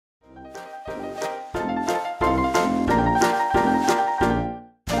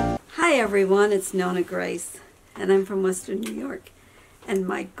everyone, it's NonnaGrace, and I'm from Western New York, and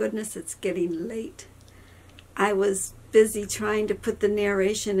my goodness, it's getting late. I was busy trying to put the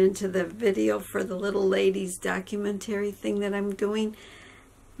narration into the video for the little ladies documentary thing that I'm doing.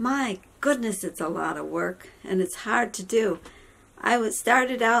 My goodness, it's a lot of work, and it's hard to do.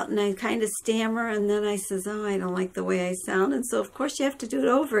 Started out and I kind of stammer, and then I says, oh, I don't like the way I sound, and so of course you have to do it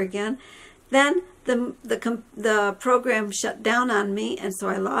over again. Then the program shut down on me, and so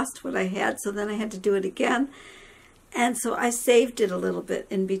I lost what I had, so then I had to do it again. And so I saved it a little bit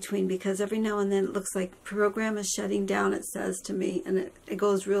in between, because every now and then it looks like program is shutting down, it says to me, and it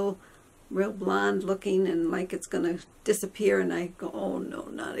goes real blonde looking and like it's going to disappear, and I go, oh no,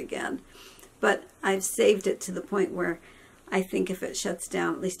 not again. But I've saved it to the point where I think if it shuts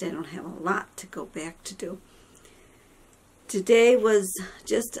down, at least I don't have a lot to go back to do. Today was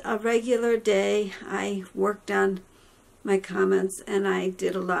just a regular day. I worked on my comments and I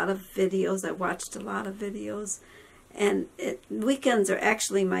did a lot of videos. I watched a lot of videos. And weekends are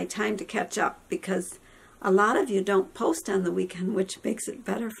actually my time to catch up, because a lot of you don't post on the weekend, which makes it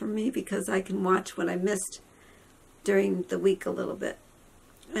better for me because I can watch what I missed during the week a little bit.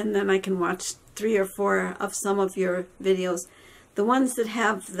 And then I can watch 3 or 4 of some of your videos. The ones that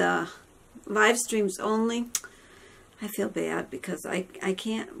have the live streams only, I feel bad because I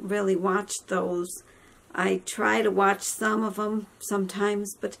can't really watch those. I try to watch some of them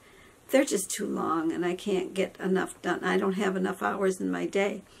sometimes, but they're just too long and I can't get enough done. I don't have enough hours in my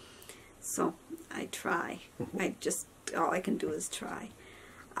day. So I try. All I can do is try.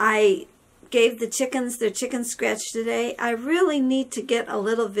 I gave the chickens their chicken scratch today. I really need to get a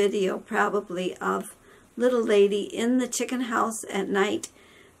little video probably of little lady in the chicken house at night.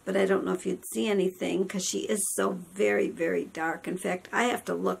 But I don't know if you'd see anything because she is so very, very dark. In fact, I have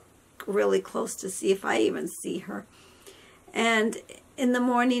to look really close to see if I even see her. And in the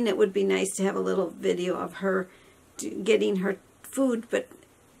morning, it would be nice to have a little video of her getting her food. But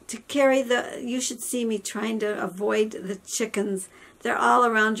to carry you should see me trying to avoid the chickens. They're all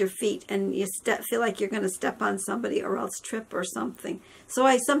around your feet, and you feel like you're going to step on somebody or else trip or something. So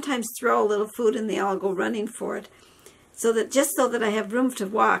I sometimes throw a little food and they all go running for it. Just so that I have room to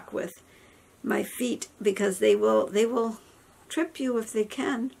walk with my feet, because they will trip you if they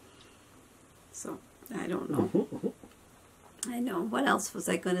can. So I don't know. I know. What else was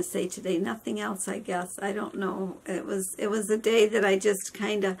I going to say today? Nothing else, I guess. I don't know. It was a day that I just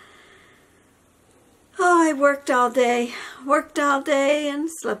kind of, I worked all day and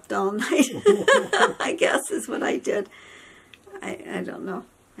slept all night. I guess is what I did. I don't know.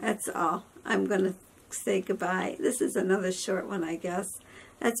 That's all. I'm going to say goodbye. This is another short one, I guess.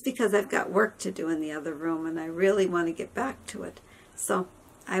 That's because I've got work to do in the other room and I really want to get back to it. So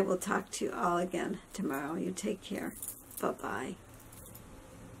I will talk to you all again tomorrow. You take care. Bye-bye.